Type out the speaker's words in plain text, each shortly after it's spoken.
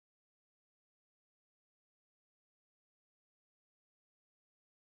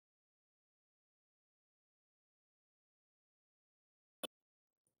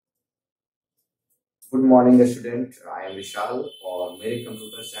Good morning student, I am विशाल और मेरे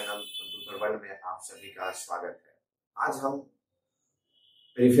computer channel computer world में आप सभी का स्वागत है। आज हम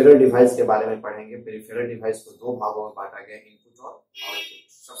पेरिफेरल डिवाइस के बारे में पढ़ेंगे। पेरिफेरल डिवाइस को दो भागों में बांटा गया, इनपुट और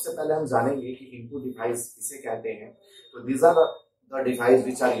आउटपुट। सबसे पहले हम जानेंगे कि इनपुट डिवाइस किसे कहते हैं। तो these are the device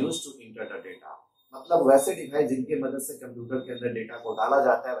which are used to enter the data, मतलब वैसे डिवाइस जिनकी मदद से कंप्यूटर के अंदर डेटा को डाला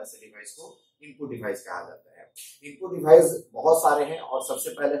जाता है, वैसे डिवाइस को इनपुट डिवाइस कहा जाता है। इनपुट डिवाइस बहुत सारे हैं और सबसे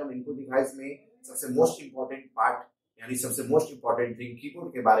पहले हम इनपुट डिवाइस में सबसे मोस्ट इंपॉर्टेंट पार्ट यानी सबसे मोस्ट इंपॉर्टेंट थिंग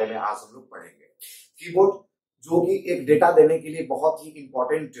कीबोर्ड के बारे में आज हम लोग पढ़ेंगे। कीबोर्ड जो कि एक डेटा देने के लिए बहुत ही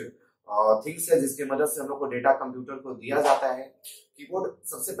इंपॉर्टेंट थिंग्स है, जिसके मदद से हम लोग को डेटा कंप्यूटर को दिया जाता है। कीबोर्ड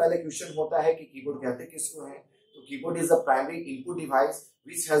सबसे पहले क्वेश्चन होता है कि कीबोर्ड कहते किसको है। तो keyboard is a primary input device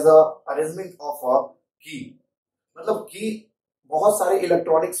which has a arrangement of a की, मतलब की बहुत सारे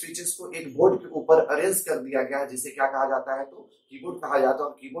इलेक्ट्रॉनिक स्विचेस को एक बोर्ड के ऊपर अरेंज कर दिया गया है, जिसे क्या कहा जाता है, तो कीबोर्ड कहा जाता है।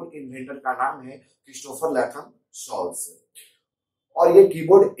 और कीबोर्ड के इन्वेंटर का नाम है क्रिस्टोफर लैथम शॉल्स। और ये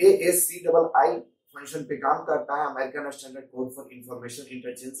कीबोर्ड ASCII फंक्शन पे काम करता है, American standard code for information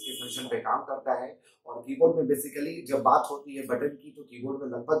interchange के फंक्शन पे काम करता है। और कीबोर्ड में बेसिकली जब बात होती है बटन की, तो कीबोर्ड में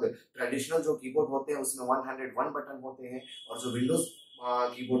लगभग ट्रेडिशनल जो कीबोर्ड होते हैं उसमें 101 बटन होते हैं और जो विंडोज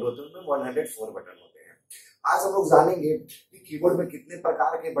कीबोर्ड होते हैं उनमें 104 बटन होते हैं। आज हम लोग जानेंगे कि कीबोर्ड में कितने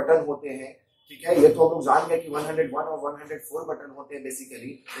प्रकार के बटन होते हैं। ठीक है, ये तो हम लोग जान गए कि 101 और 104 बटन होते हैं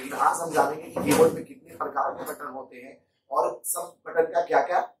बेसिकली, लेकिन आज हम जानेंगे कि कीबोर्ड में कितने प्रकार के बटन होते हैं और सब बटन का क्या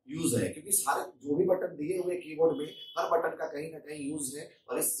क्या यूज है, क्योंकि सारे जो भी बटन दिए हुए कीबोर्ड में हर बटन का कहीं ना कहीं यूज है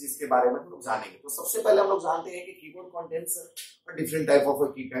और इस चीज के बारे में हम लोग जानेंगे। तो सबसे पहले हम लोग जानते हैं कि keyboard contains different type of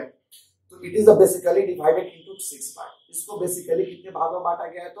keypad. तो it is basically divided into 6 part. इसको बेसिकली कितने भागों में बांटा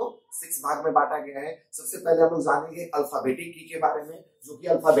गया है, तो 6 भाग में बांटा गया है। सबसे पहले हम लोग जानेंगे अल्फाबेटिक की के बारे में, जो कि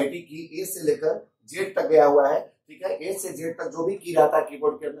अल्फाबेटिक की A से लेकर Z तक गया हुआ है। ठीक है, A से Z तक जो भी की रहता है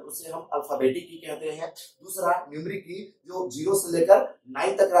कीबोर्ड के अंदर उसे हम अल्फाबेटिक की कहते हैं। दूसरा न्यूमेरिक की, जो 0 से लेकर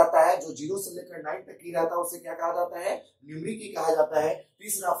 9 तक रहता है, जो 0 से लेकर 9 तक की रहता है उसे क्या कहा जाता है, न्यूमेरिक की कहा जाता है।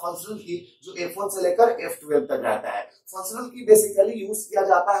 तीसरा फंक्शनल की, जो F1 से लेकर F12 तक रहता है। फंक्शनल की बेसिकली यूज किया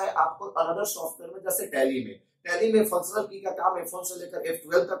जाता है आपको अनदर सॉफ्टवेयर में, जैसे टैली में। टैली में फंक्शनल की का काम F1 से लेकर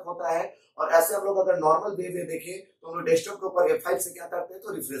F12 तक होता है। और ऐसे हम लोग अगर नॉर्मल वे में देखें तो हम लोग डेस्कटॉप के ऊपर F5 से क्या करते हैं,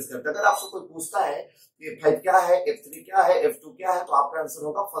 तो रिफ्रेश करते हैं। अगर आपसे कोई पूछता है कि F5 क्या है, F3 क्या है, F2 क्या है, तो आपका आंसर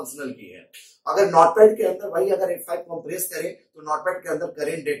होगा फंक्शनल की है। अगर नोटपैड के अंदर वही अगर F5 को हम प्रेस करें तो नोटपैड के अंदर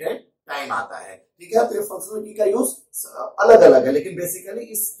करेंट, डेट एंड टाइम आता है। ठीक है, तो ये फंक्शनल की का यूज अलग अलग है, लेकिन बेसिकली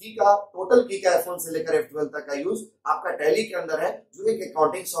इस की का टोटल की का F1 से लेकर F12 तक का यूज आपका टैली के अंदर है, जो एक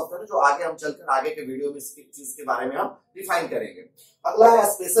अकाउंटिंग सॉफ्टवेयर है, जो आगे हम चलकर आगे के वीडियो में इस चीज के बारे में हम डिफाइन करेंगे। अगला है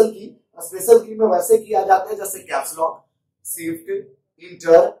स्पेशल की। स्पेशल की में वैसे किया जाता है जैसे caps lock, shift,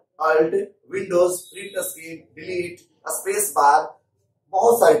 inter, alt, Windows, print screen, delete, space bar,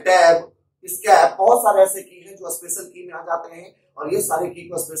 बहुत सारे टैब, स्कैप, बहुत सारे ऐसे की हैं जो स्पेशल की में आ जाते हैं। और ये सारे की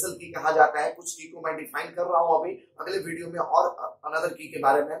को स्पेशल की कहा जाता है। कुछ की को मैं डिफाइन कर रहा हूं अभी, अगले वीडियो में और अनदर की के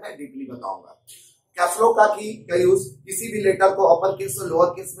बारे में मैं डीपली बताऊंगा। कैप्स लॉक का की का यूज किसी भी लेटर को अपर केस और लोअर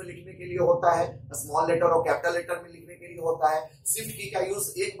केस में लिखने के लिए होता है, स्मॉल लेटर और कैपिटल लेटर में लिखने के लिए होता है। शिफ्ट की का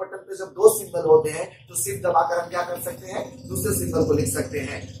यूज एक बटन पे जब दो सिंबल होते हैं तो शिफ्ट दबाकर हम क्या कर सकते हैं, दूसरे सिंबल को लिख सकते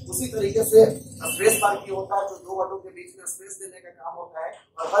हैं। उसी तरीके से स्पेस बार की होता है, जो दो वर्डों के बीच में स्पेस देने का काम होता है।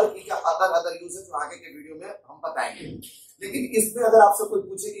 और हर की का अदर यूज है, जो आगे के वीडियो में हम बताएंगे। लेकिन इसमें अगर आपसे कोई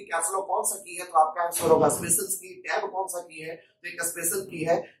पूछे कि कैप्स लॉक कौन सा की है, तो आपका आंसर होगा स्पेशल की। टैब कौन सा की है, तो एक स्पेशल की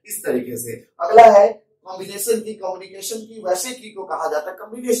है। इस तरीके से अगला है कॉम्बिनेशन की। कम्युनिकेशन की वैसे की को कहा जाता है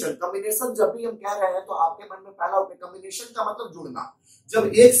कम्बिनेशन। कम्बिनेशन जब भी हम कह रहे हैं तो आपके मन में पहला होता है कम्बिनेशन का मतलब जुड़ना।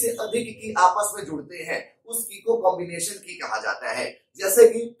 जब एक से अधिक की आपस में जुड़ते हैं उस की को कॉम्बिनेशन की कहा जाता है। जैसे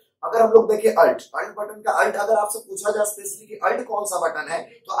कि अगर हम लोग देखें अल्ट बटन का अल्ट अगर आपसे पूछा जाए स्पेशली कि अल्ट कौन सा बटन है,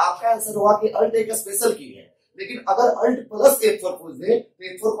 तो आपका आंसर होगा कि अल्ट एक स्पेशल की है। लेकिन अगर अल्ट प्लस F4 पूछ दे तो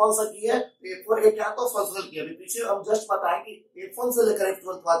F4 कौन सा की है, F4 एक क्या तो फंक्शनल की है। अभी पीछे हम जस्ट बताएं कि F1 से लेकर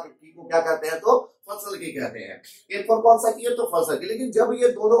F12 की को क्या कहते हैं, तो फंक्शनल की कहते हैं। F4 कौन सा की है, तो फंक्शनल की। लेकिन जब ये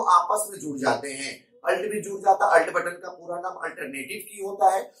दोनों आपस में जुड़ जाते हैं, अल्ट भी जुड़ जाता है। अल्ट बटन का पूरा नाम अल्टरनेटिव की होता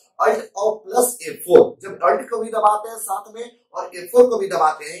है। अल्ट और प्लस F4, जब अल्ट को भी दबाते हैं साथ में और F4 को भी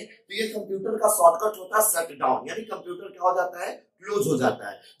दबाते हैं तो ये कंप्यूटर का शॉर्टकट होता है शट डाउन, यानी कंप्यूटर क्या हो जाता है, क्लोज हो जाता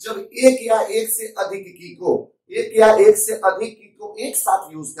है। जब एक या एक से अधिक की को एक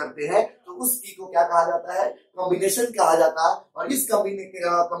साथ यूज करते हैं तो उस की को क्या कहा जाता है, कॉम्बिनेशन कहा जाता है। और इस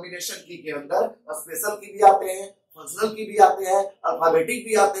कॉम्बिनेशन की के अंदर स्पेशल की भी आते हैं, फंक्शनल की भी आते हैं, अल्फाबेटिक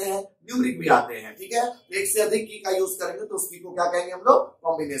भी आते हैं, न्यूमेरिक भी आते हैं। ठीक है, एक से अधिक की का यूज करेंगे तो उसकी को क्या कहेंगे हम लोग,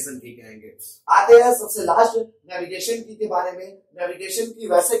 कॉम्बिनेशन की कहेंगे। आते हैं सबसे लास्ट नेविगेशन की के बारे में। नेविगेशन की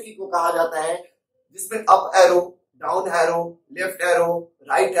वैसे की को कहा जाता है जिसमें up arrow, down arrow, left arrow,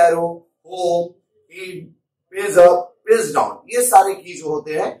 right arrow, home, page up, page down, ये सारे की जो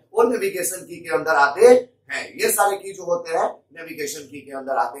होते हैं वो नेविगेशन की के अंदर आते हैं। ये सारे की जो होते हैं नेविगेशन की के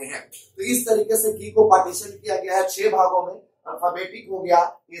अंदर आते हैं। तो इस तरीके से की को पार्टीशन किया गया है 6 भागों में। अल्फाबेटिक हो गया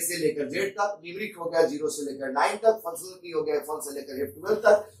ए से लेकर जेड तक, न्यूमेरिक हो गया 0 से लेकर 9 तक, फंक्शनल की हो गया F1 से लेकर F12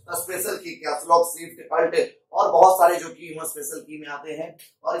 तक, स्पेशल की कैप्स लॉक, शिफ्ट, अल्ट और बहुत सारे जो की हैं स्पेशल की में आते हैं।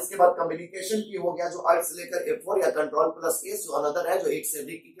 और इसके बाद कम्युनिकेशन की हो गया जो अल्ट से लेकर F4 या कंट्रोल प्लस ए जो अनदर है जो एक से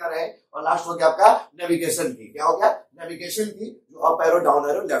अधिक की का रहे। और लास्ट हो गया आपका नेविगेशन की, क्या हो गया नेविगेशन की, जो up arrow, down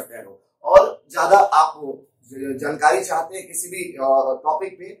arrow, left arrow. और ज्यादा आप जानकारी चाहते हैं किसी भी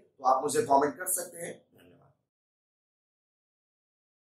टॉपिक पे तो आप मुझे कमेंट कर सकते हैं।